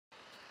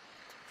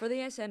For the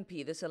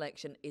SNP, this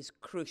election is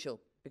crucial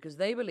because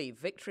they believe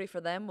victory for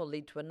them will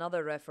lead to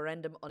another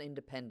referendum on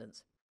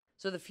independence.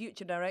 So the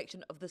future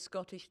direction of the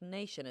Scottish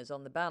nation is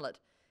on the ballot.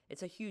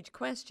 It's a huge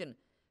question,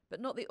 but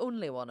not the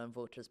only one on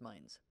voters'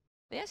 minds.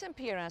 The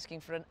SNP are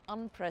asking for an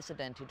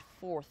unprecedented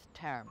fourth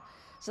term.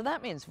 So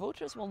that means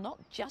voters will not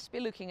just be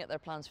looking at their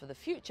plans for the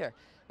future.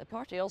 The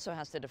party also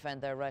has to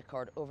defend their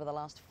record over the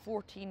last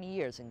 14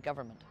 years in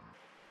government.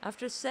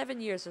 After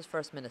 7 years as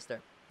First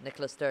Minister,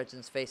 Nicola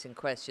Sturgeon's facing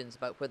questions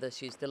about whether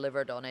she's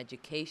delivered on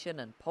education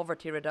and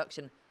poverty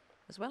reduction,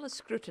 as well as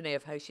scrutiny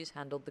of how she's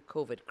handled the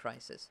COVID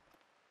crisis.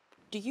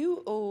 Do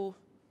you owe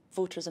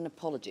voters an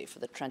apology for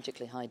the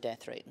tragically high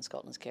death rate in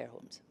Scotland's care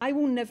homes? I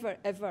will never,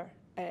 ever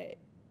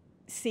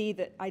say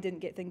that I didn't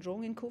get things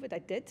wrong in COVID. I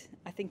did.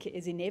 I think it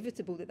is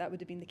inevitable that that would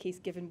have been the case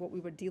given what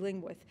we were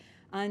dealing with.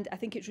 And I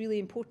think it's really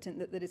important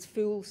that there is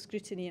full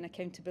scrutiny and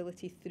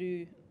accountability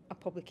through a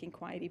public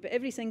inquiry. But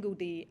every single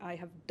day I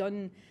have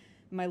done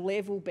my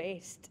level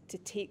best to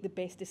take the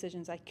best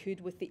decisions I could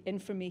with the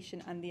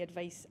information and the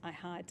advice I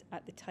had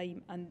at the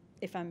time. And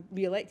if I'm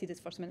re-elected as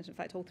First Minister, in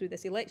fact all through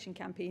this election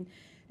campaign,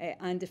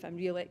 and if I'm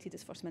re-elected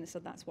as First Minister,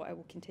 that's what I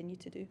will continue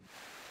to do.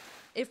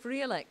 If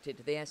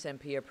re-elected, the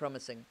SNP are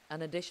promising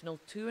an additional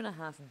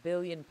 £2.5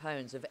 billion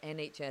of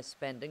NHS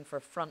spending for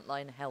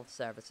frontline health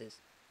services,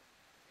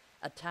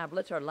 a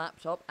tablet or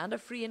laptop and a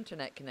free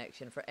internet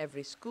connection for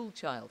every school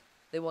child.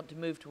 They want to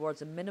move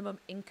towards a minimum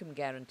income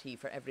guarantee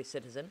for every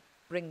citizen,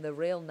 bring the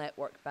rail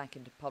network back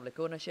into public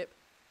ownership,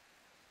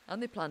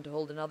 and they plan to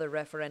hold another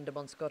referendum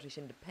on Scottish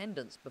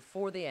independence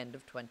before the end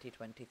of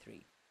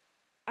 2023.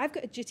 I've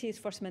got a duty as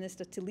First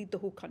Minister to lead the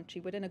whole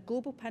country. We're in a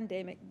global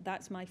pandemic,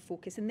 that's my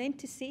focus. And then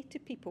to say to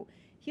people,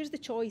 here's the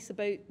choice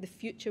about the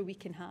future we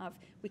can have.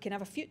 We can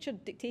have a future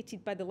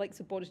dictated by the likes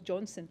of Boris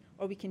Johnson,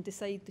 or we can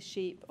decide the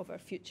shape of our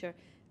future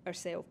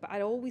ourselves. But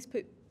I always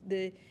put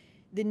the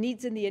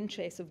needs and the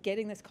interests of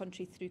getting this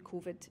country through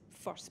COVID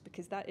first,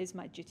 because that is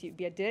my duty. It would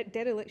be a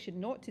dereliction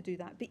not to do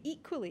that. But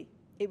equally,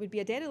 it would be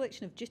a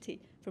dereliction of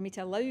duty for me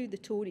to allow the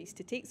Tories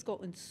to take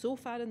Scotland so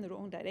far in the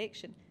wrong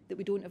direction that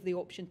we don't have the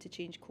option to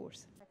change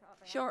course.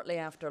 Shortly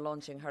after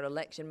launching her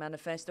election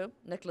manifesto,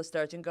 Nicola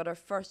Sturgeon got her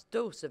first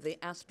dose of the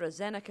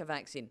AstraZeneca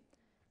vaccine,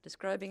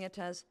 describing it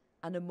as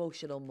an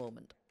emotional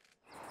moment.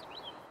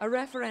 A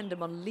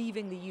referendum on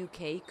leaving the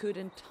UK could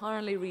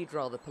entirely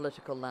redraw the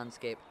political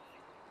landscape.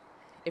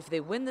 If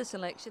they win this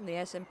election, the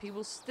SNP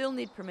will still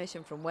need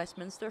permission from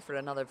Westminster for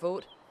another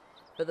vote,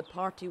 but the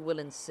party will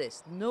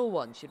insist no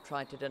one should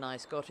try to deny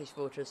Scottish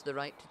voters the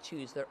right to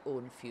choose their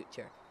own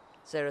future.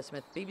 Sarah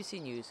Smith, BBC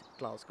News,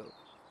 Glasgow.